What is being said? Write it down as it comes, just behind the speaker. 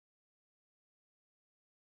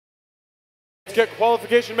Get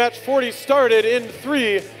qualification match 40 started in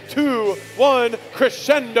 3, 2, 1,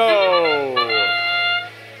 crescendo!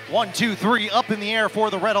 1, 2, 3 up in the air for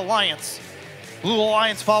the Red Alliance. Blue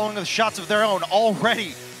Alliance following with shots of their own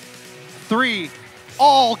already. 3,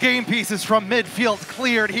 all game pieces from midfield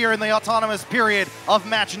cleared here in the autonomous period of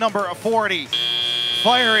match number 40.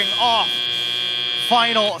 Firing off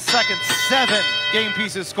final seconds, 7 game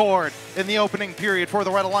pieces scored in the opening period for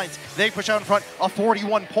the Red Alliance. They push out in front a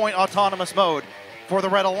 41-point autonomous mode for the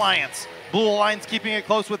Red Alliance. Blue Alliance keeping it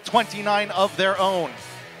close with 29 of their own.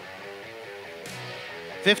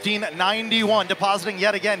 1591 depositing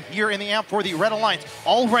yet again here in the amp for the Red Alliance.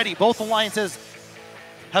 Already both alliances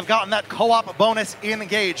have gotten that co-op bonus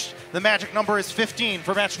engaged. The magic number is 15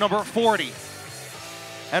 for match number 40.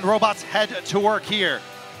 And Robots head to work here.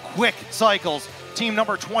 Quick cycles. Team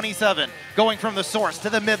number 27 going from the source to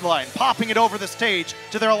the midline, popping it over the stage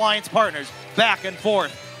to their alliance partners, back and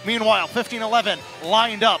forth. Meanwhile, 1511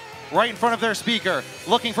 lined up right in front of their speaker,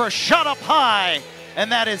 looking for a shot up high,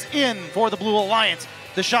 and that is in for the Blue Alliance.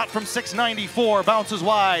 The shot from 694 bounces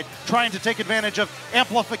wide, trying to take advantage of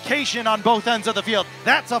amplification on both ends of the field.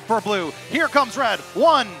 That's up for Blue. Here comes Red.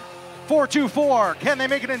 1, 4, 2, 4. Can they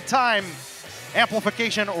make it in time?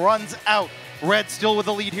 Amplification runs out. Red still with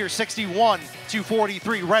the lead here,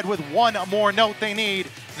 61-43. Red with one more note they need.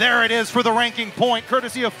 There it is for the ranking point,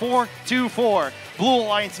 courtesy of 4-2-4. Blue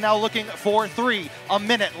Alliance now looking for 3. A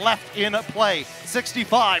minute left in play,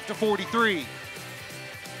 65-43.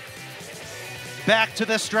 Back to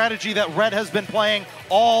this strategy that Red has been playing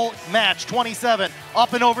all match. 27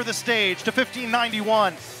 up and over the stage to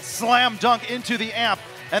 1591. Slam dunk into the amp,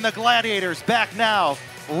 and the Gladiators back now,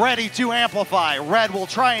 ready to amplify. Red will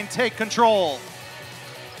try and take control.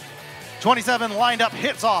 27 lined up,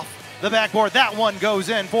 hits off the backboard. That one goes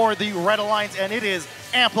in for the Red Alliance, and it is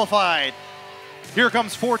amplified. Here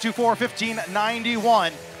comes 424,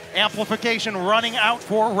 1591. Amplification running out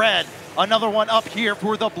for Red. Another one up here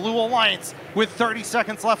for the Blue Alliance with 30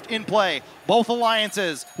 seconds left in play. Both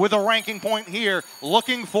alliances with a ranking point here,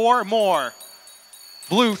 looking for more.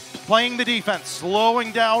 Blue playing the defense,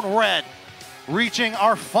 slowing down Red. Reaching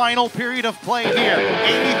our final period of play here,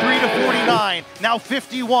 83-49, now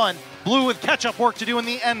 51. Blue with catch-up work to do in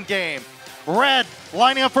the end game. Red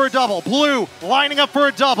lining up for a double. Blue lining up for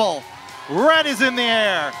a double. Red is in the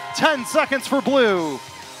air. 10 seconds for Blue.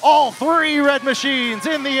 All 3 red machines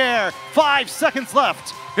in the air. 5 seconds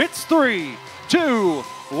left. It's 3, 2,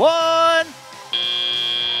 1.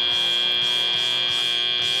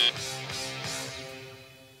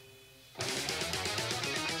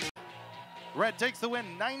 Red takes the win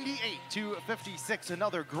 98-56.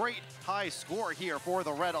 Another great high score here for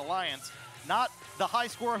the Red Alliance. Not the high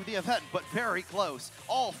score of the event, but very close.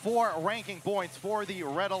 All 4 ranking points for the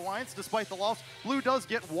Red Alliance. Despite the loss, Blue does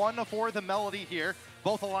get 1 for the melody here.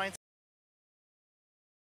 Both alliances